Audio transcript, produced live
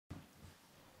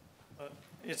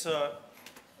It's a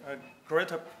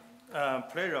great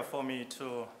pleasure for me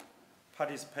to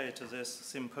participate in this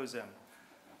symposium.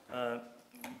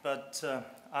 But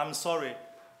I'm sorry,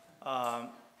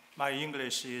 my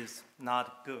English is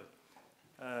not good.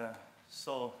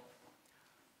 So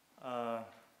I'll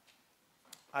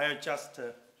just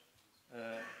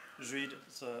read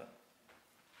the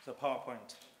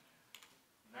PowerPoint.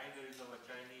 Neither is our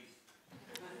Chinese.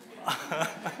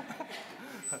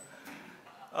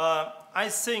 I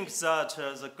think that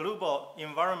the global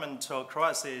environmental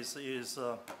crisis is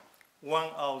one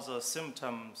of the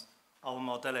symptoms of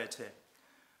modernity.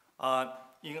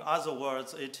 In other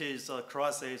words, it is a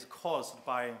crisis caused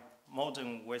by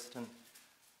modern Western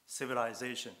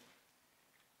civilization.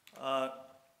 To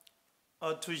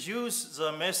use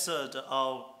the method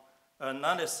of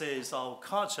analysis of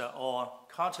culture or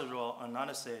cultural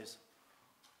analysis,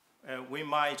 we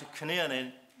might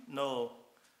clearly know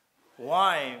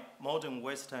why modern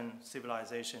Western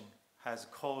civilization has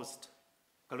caused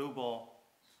global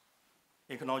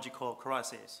ecological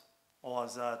crisis, or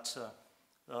that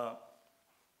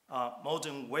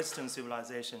modern Western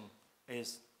civilization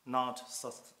is not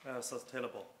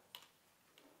sustainable.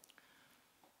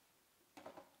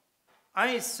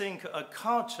 I think a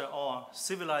culture or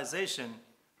civilization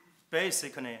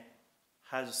basically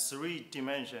has three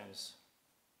dimensions.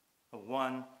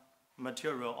 One,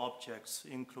 material objects,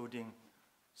 including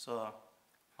the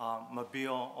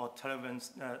mobile or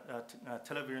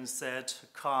television set,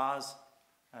 cars,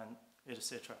 and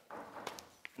etc.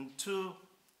 And two,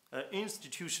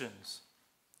 institutions.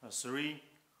 Three,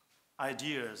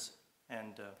 ideas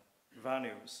and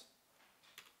values.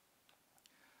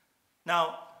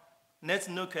 Now, let's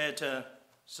look at the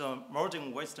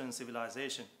modern Western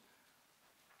civilization.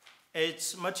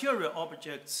 Its material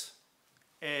objects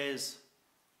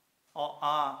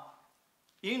are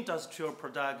industrial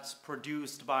products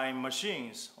produced by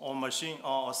machines or a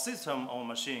system of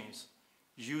machines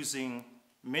using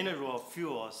mineral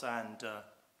fuels and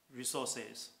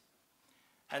resources.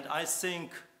 And I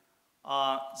think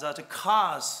that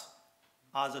cars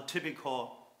are the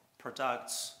typical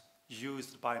products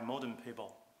used by modern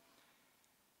people.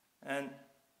 And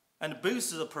both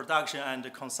the production and the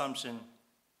consumption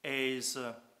is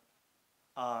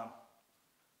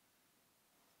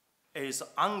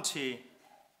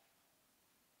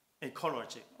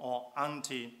anti-ecology or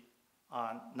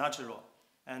anti-natural,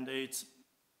 and it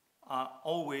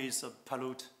always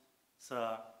pollute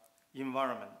the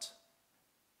environment.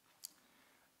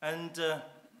 And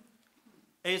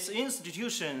its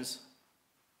institutions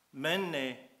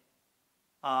mainly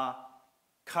are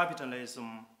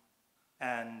capitalism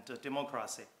and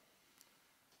democracy.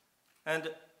 And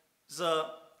the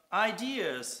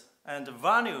ideas and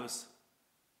values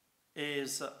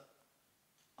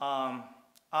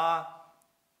are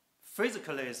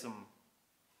physicalism,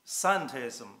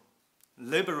 scientism,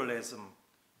 liberalism,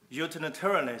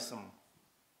 utilitarianism,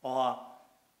 or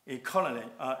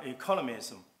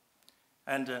economism.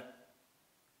 And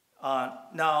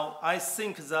now I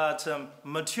think that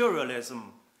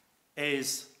materialism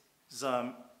is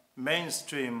the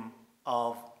mainstream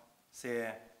of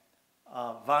the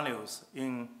values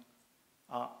in,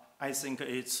 I think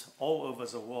it's all over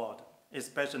the world,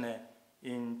 especially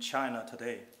in China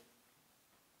today.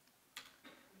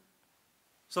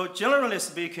 So generally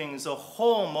speaking, the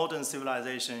whole modern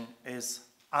civilization is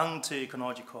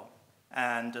anti-ecological,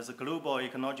 and the global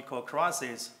ecological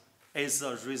crisis is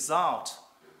a result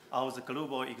of the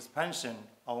global expansion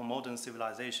of modern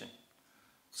civilization.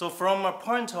 So from a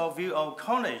point of view of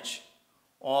knowledge,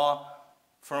 or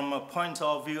from a point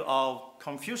of view of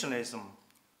Confucianism,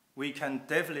 we can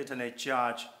definitely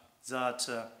judge that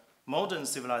modern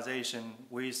civilization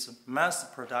with mass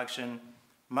production,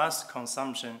 mass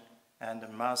consumption, and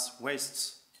mass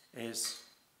wastes is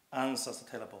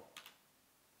unsustainable.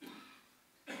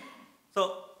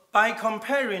 So by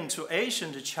comparing to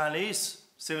ancient Chinese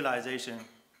civilization,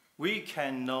 we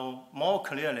can know more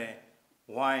clearly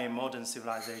why modern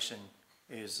civilization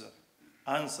is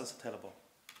unsustainable.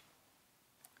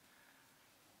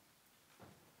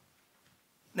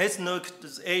 Let's look at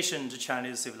the ancient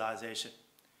Chinese civilization.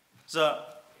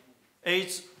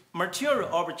 Its material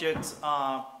objects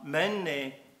are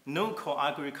mainly local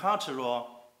agricultural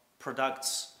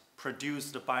products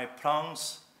produced by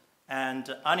plants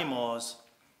and animals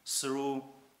through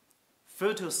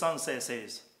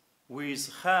photosynthesis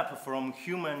with help from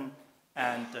human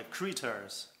and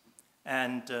creatures,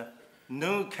 and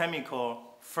no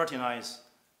chemical fertilizer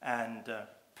and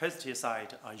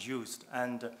pesticide are used.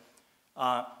 And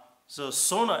the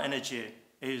solar energy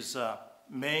is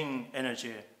main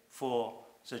energy for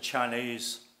the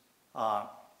Chinese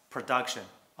production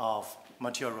of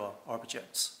material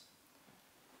objects.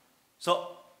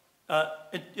 So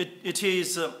it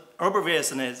is obvious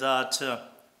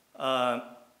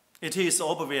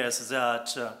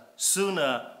that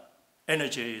sooner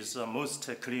energy is the most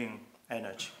clean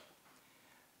energy.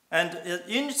 And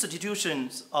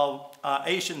institutions of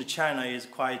ancient China is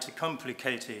quite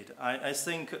complicated. I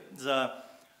think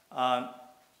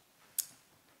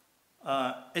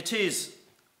it is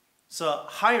the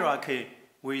hierarchy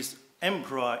with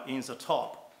emperor in the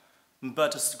top,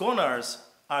 but scholars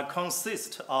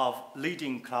consist of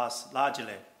leading class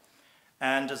largely.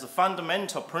 And the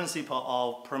fundamental principle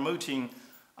of promoting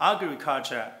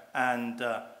agriculture and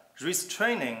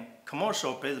restraining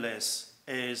commercial business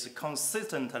is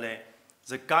consistently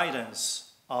the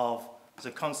guidance of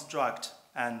the construct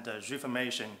and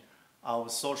reformation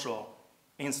of social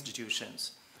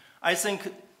institutions. I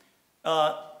think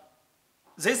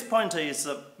this point is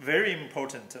very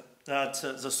important, that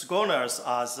the scholars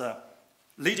are the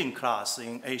leading class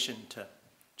in ancient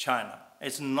China.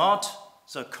 It's not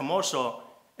the commercial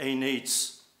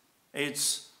elites,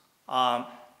 it's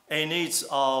elites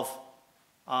of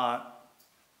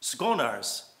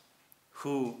scholars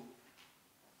who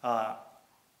are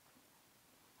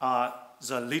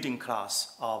the leading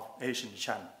class of ancient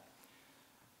China.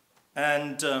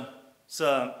 And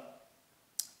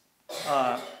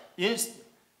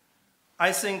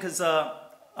I think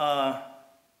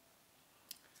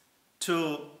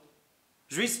to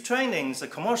restraining the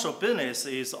commercial business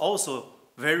is also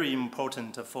very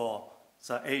important for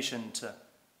the ancient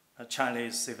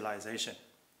Chinese civilization.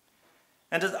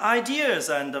 And the ideas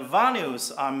and the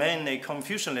values are mainly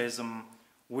Confucianism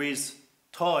with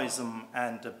Taoism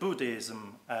and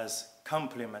Buddhism as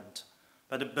complement.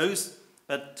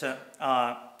 But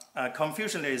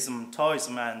Confucianism,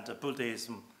 Taoism, and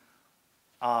Buddhism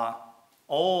are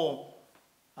all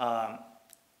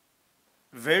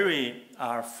very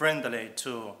friendly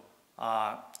to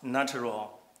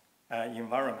natural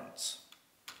environments.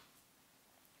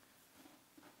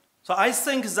 So I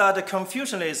think that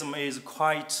Confucianism is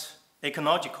quite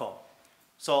ecological.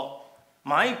 So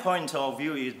my point of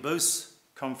view is both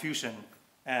Confucian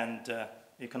and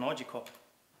ecological.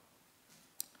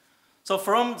 So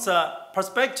from the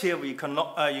perspective of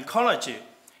ecology,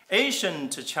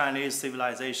 ancient Chinese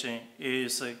civilization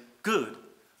is good,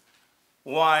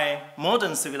 while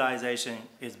modern civilization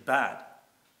is bad,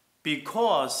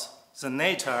 because the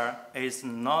nature is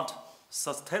not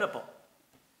sustainable.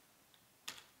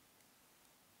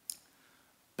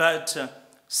 But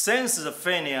since the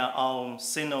failure of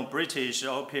Sino-British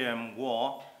Opium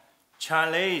War,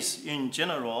 Chinese in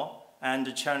general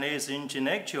and Chinese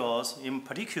intellectuals in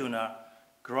particular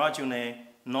gradually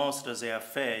lost their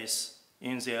faith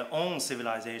in their own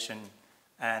civilization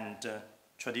and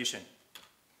tradition.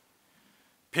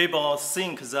 People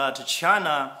think that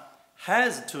China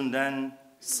has to learn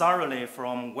thoroughly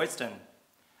from Western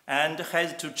and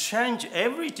has to change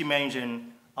every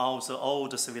dimension of the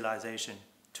old civilization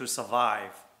to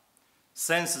survive.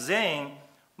 Since then,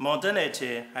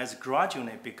 modernity has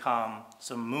gradually become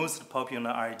the most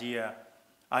popular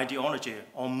ideology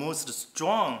or most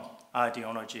strong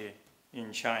ideology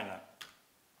in China.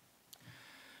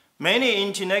 Many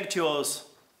intellectuals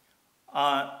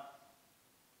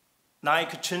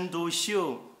like Chen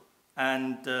Duxiu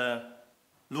and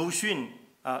Lu Xun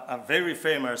are very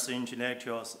famous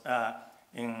intellectuals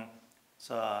in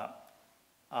the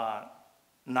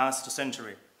last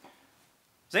century.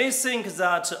 They think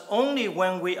that only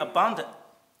when we abandon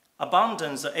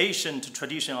the ancient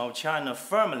tradition of China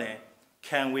firmly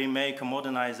can we make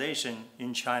modernization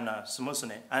in China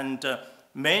smoothly. And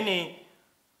many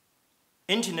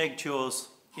intellectuals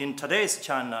in today's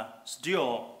China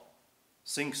still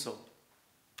think so.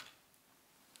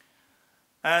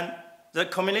 And the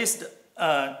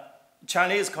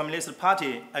Chinese Communist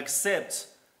Party accepts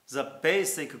the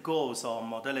basic goals of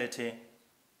modernity,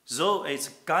 though its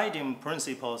guiding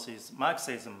principles is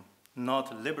Marxism,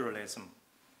 not liberalism.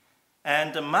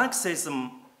 And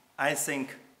Marxism, I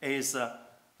think, is an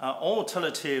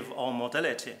alternative of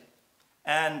modernity.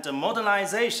 And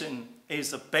modernization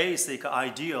is a basic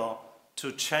ideal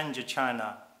to change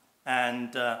China.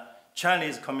 And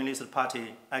Chinese Communist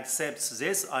Party accepts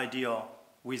this ideal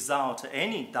without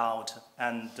any doubt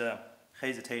and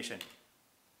hesitation.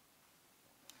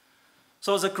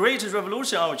 So the Great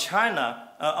Revolution of China,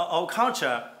 of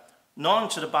culture,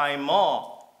 launched by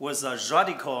Mao, was a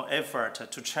radical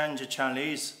effort to change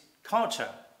Chinese culture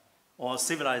or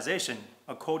civilization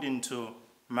according to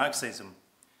Marxism.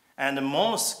 And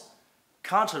Mao's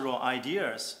cultural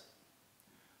ideas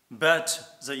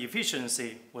but the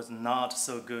efficiency was not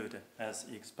so good as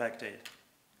expected.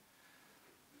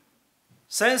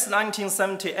 Since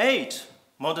 1978,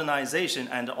 modernization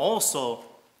and also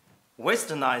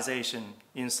westernization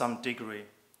in some degree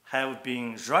have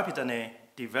been rapidly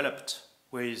developed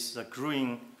with the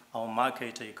growing of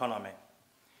market economy.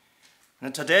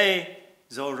 And today,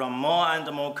 there are more and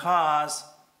more cars,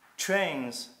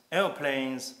 trains,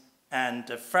 airplanes, and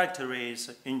factories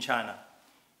in China.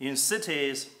 In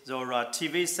cities, there are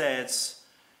TV sets,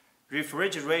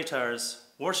 refrigerators,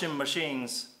 washing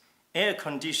machines, air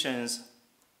conditions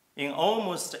in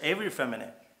almost every family.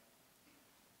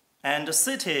 And the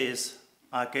cities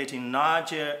are getting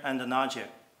larger and larger,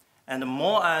 and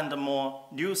more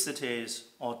new cities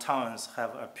or towns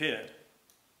have appeared.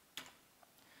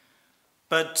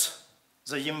 But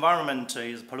the environment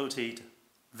is polluted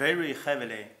very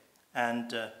heavily, and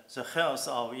the health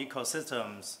of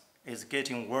ecosystems is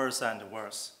getting worse and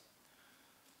worse.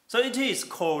 So it is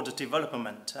called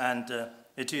development, and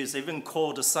it is even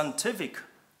called scientific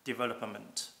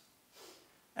development.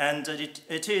 And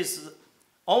it is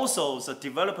also the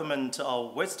development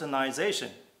of westernization.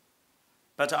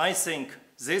 But I think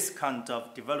this kind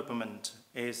of development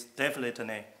is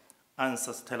definitely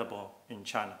unsustainable in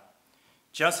China,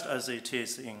 just as it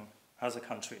is in other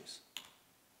countries.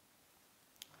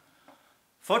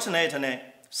 Fortunately,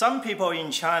 some people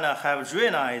in China have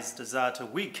realized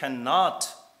that we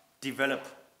cannot develop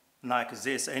like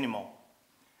this anymore.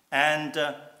 And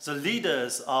the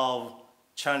leaders of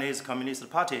Chinese Communist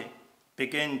Party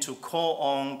began to call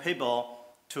on people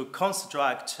to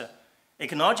construct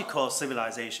ecological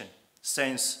civilization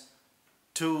since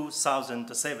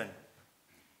 2007.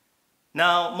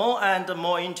 Now, more and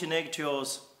more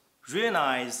intellectuals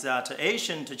realize that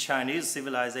ancient Chinese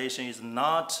civilization is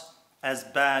not as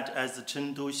bad as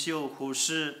Chen Duxiu, Hu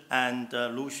Shi, and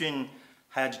Lu Xun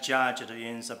had judged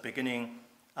in the beginning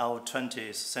of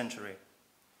 20th century.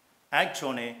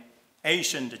 Actually,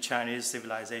 ancient Chinese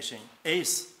civilization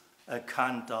is a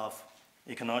kind of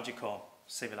ecological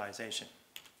civilization.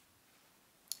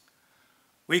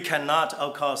 We cannot,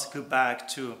 of course, go back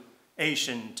to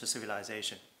ancient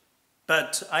civilization,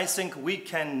 but I think we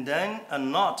can learn a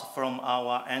lot from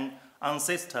our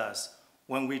ancestors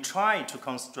when we try to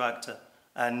construct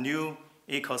a new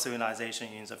eco-civilization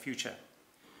in the future.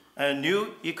 A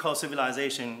new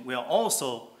eco-civilization will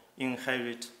also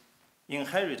inherit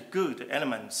good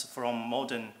elements from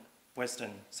modern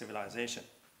Western civilization.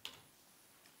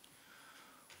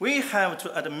 We have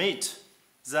to admit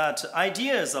that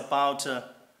ideas about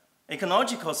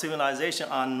ecological civilization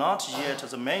are not yet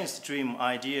the mainstream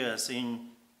ideas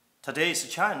in today's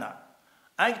China.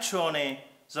 Actually,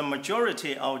 the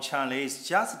majority of Chinese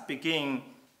just begin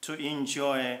to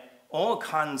enjoy all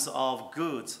kinds of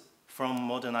goods from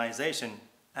modernization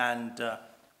and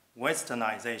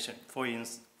westernization.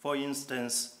 For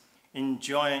instance,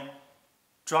 enjoy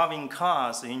driving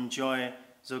cars, enjoy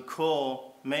the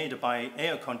cool made by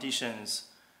air conditions,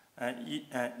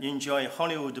 enjoy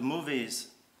Hollywood movies,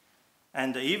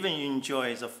 and even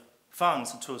enjoy the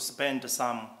funds to spend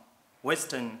some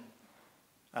Western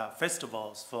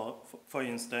festivals, for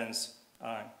instance,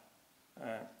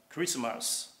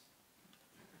 Christmas.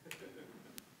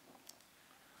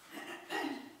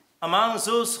 Among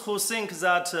those who think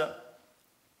that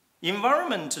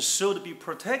environment should be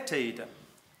protected,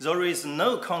 there is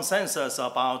no consensus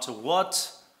about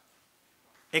what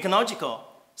ecological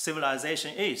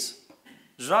civilization is.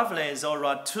 Roughly, there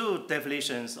are two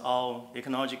definitions of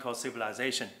ecological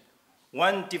civilization.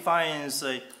 One defines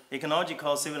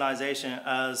ecological civilization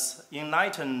as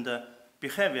enlightened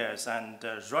behaviors and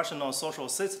rational social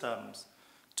systems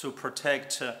to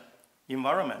protect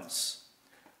environments.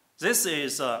 This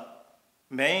is a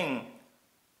main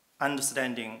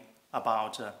understanding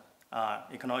about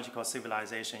ecological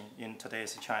civilization in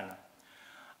today's China.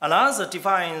 Another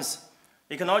defines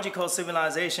ecological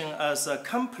civilization as a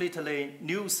completely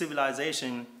new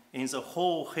civilization in the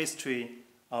whole history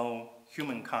of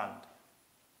humankind.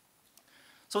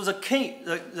 So the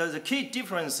key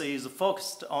difference is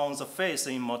focused on the faith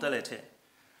in modality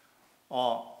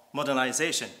or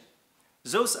modernization.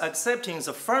 Those accepting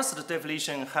the first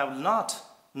definition have not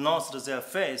lost their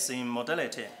faith in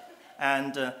modality,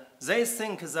 and they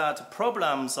think that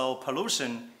problems of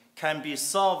pollution can be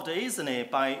solved easily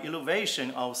by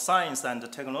innovation of science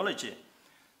and technology.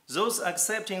 Those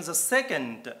accepting the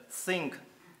second think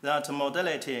that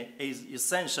modality is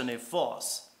essentially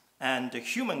false, and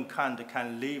humankind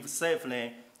can live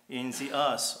safely in the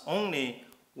earth only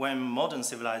when modern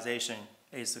civilization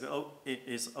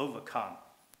is overcome.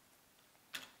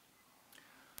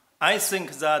 I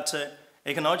think that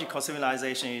ecological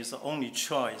civilization is the only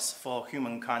choice for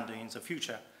humankind in the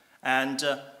future. And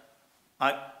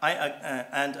I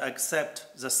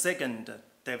accept the second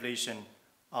definition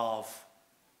of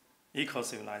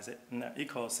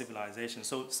eco-civilization.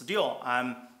 So still,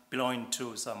 I'm belonging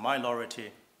to the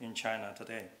minority in China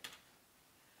today.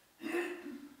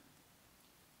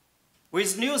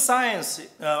 With new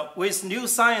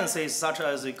sciences such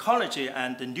as ecology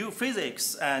and new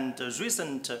physics and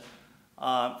recent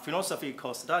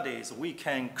philosophical studies, we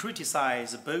can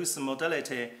criticize both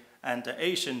modality and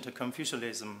ancient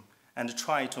Confucianism and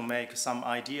try to make some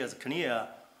ideas clear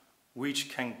which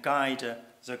can guide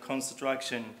the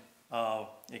construction of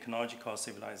ecological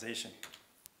civilization.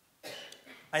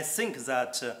 I think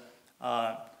that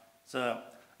the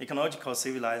ecological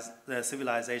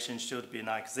civilization should be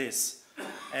like this.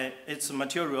 Its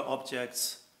material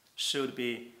objects should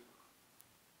be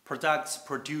products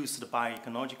produced by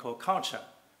ecological culture,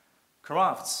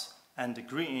 crafts, and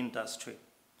green industry.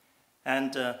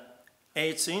 And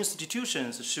its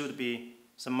institutions should be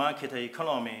the market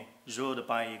economy ruled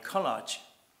by ecology,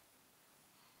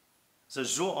 the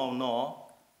rule of law,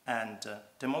 and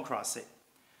democracy.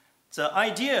 The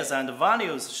ideas and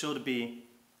values should be,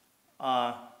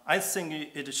 I think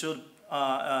it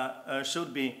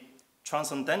should be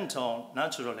transcendental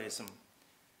naturalism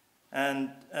and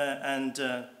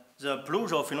the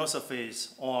plural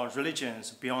philosophies or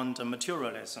religions beyond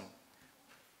materialism.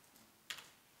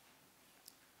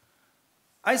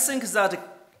 I think that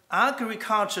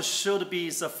agriculture should be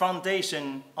the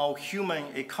foundation of human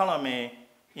economy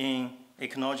in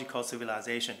ecological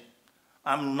civilization.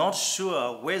 I'm not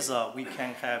sure whether we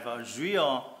can have a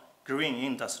real green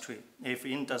industry if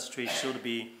industry should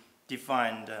be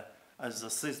defined as a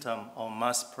system of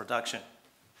mass production.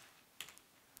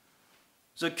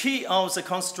 The key of the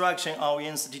construction of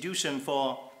institution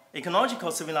for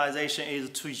ecological civilization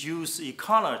is to use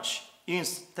ecology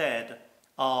instead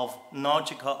of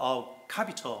logical or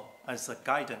capital as a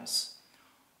guidance.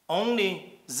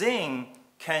 Only then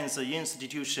can the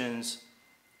institutions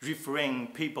refrain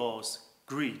people's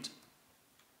greed.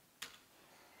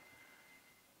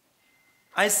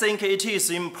 I think it is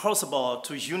impossible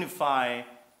to unify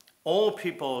all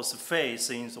people's faith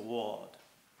in the world.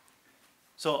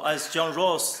 So as John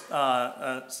Rawls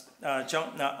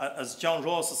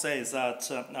says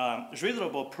that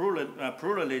reasonable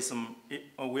pluralism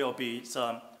will be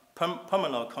the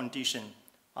permanent condition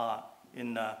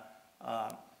under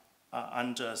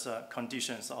the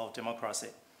conditions of democracy.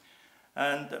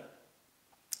 And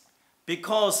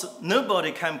because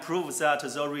nobody can prove that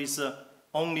there is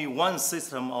only one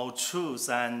system of truth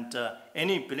and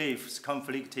any beliefs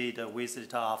conflicted with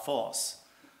it are false.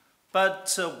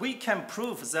 But we can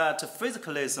prove that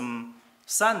physicalism,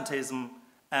 scientism,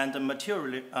 and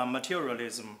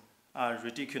materialism are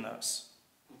ridiculous.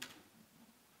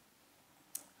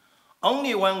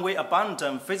 Only when we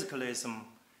abandon physicalism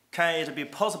can it be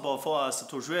possible for us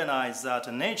to realize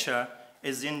that nature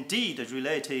is indeed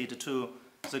related to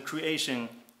the creation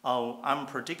of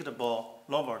unpredictable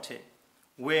novelty,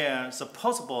 where the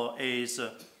possible is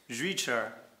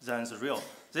richer than the real.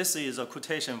 This is a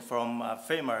quotation from a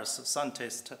famous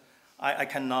scientist. I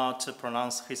cannot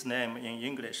pronounce his name in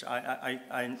English.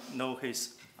 I know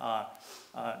his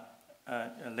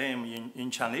name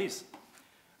in Chinese.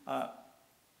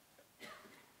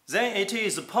 Then it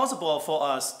is possible for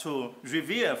us to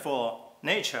revere for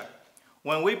nature.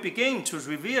 When we begin to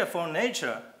revere for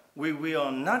nature, we will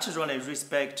naturally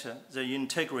respect the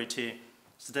integrity,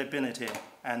 stability,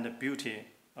 and beauty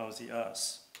of the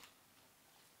earth.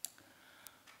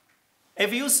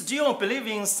 If you still believe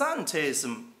in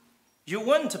scientism, you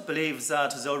won't believe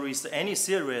that there is any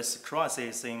serious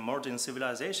crisis in modern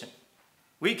civilization.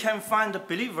 We can find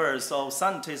believers of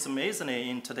scientism easily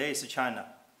in today's China.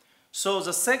 So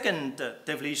the second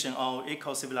definition of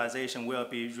eco-civilization will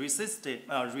be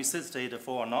resisted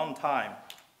for a long time.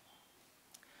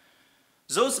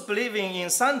 Those believing in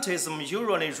scientism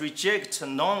usually reject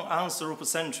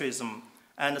non-anthropocentrism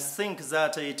and think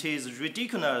that it is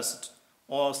ridiculous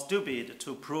or stupid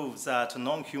to prove that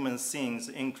non-human things,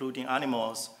 including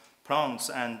animals, plants,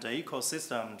 and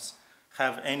ecosystems,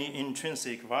 have any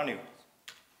intrinsic value.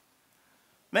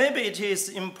 Maybe it is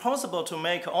impossible to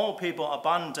make all people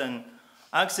abandon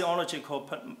axiological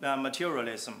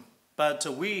materialism, but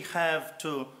we have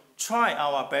to try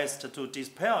our best to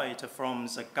dispel it from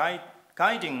the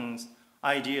guiding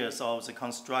ideas of the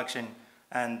construction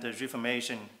and the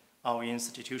reformation of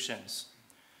institutions.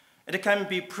 It can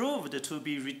be proved to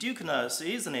be ridiculous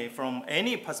easily from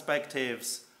any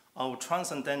perspectives of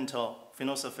transcendental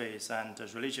philosophies and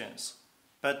religions,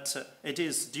 but it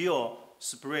is still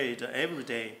spread every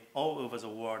day all over the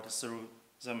world through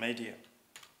the media.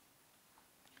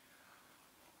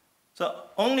 So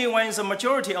only when the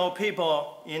majority of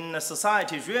people in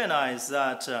society realize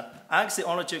that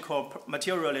axiological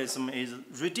materialism is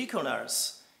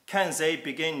ridiculous, can they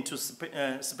begin to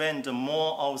spend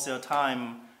more of their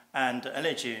time and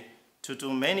energy to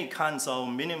do many kinds of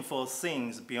meaningful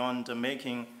things beyond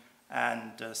making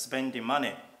and spending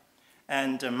money.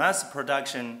 And mass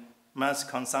production, mass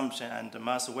consumption, and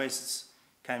mass wastes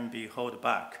can be held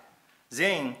back.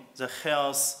 Then the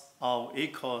health of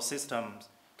ecosystems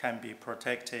can be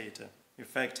protected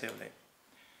effectively.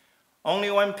 Only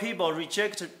when people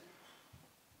reject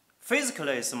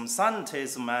physicalism,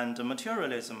 scientism, and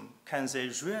materialism can they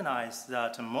realize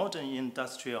that modern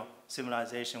industrial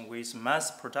civilization with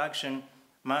mass production,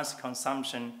 mass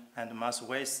consumption, and mass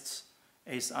waste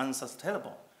is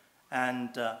unsustainable,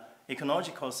 and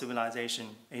ecological civilization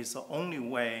is the only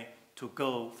way to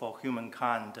go for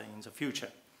humankind in the future.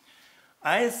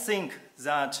 I think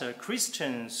that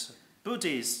Christians,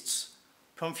 Buddhists,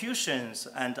 Confucians,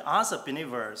 and other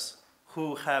believers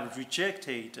who have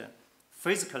rejected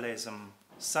physicalism,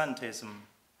 scientism,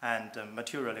 and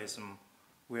materialism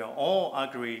will all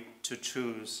agree to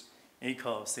choose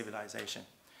eco-civilization.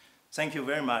 Thank you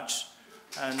very much.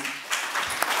 And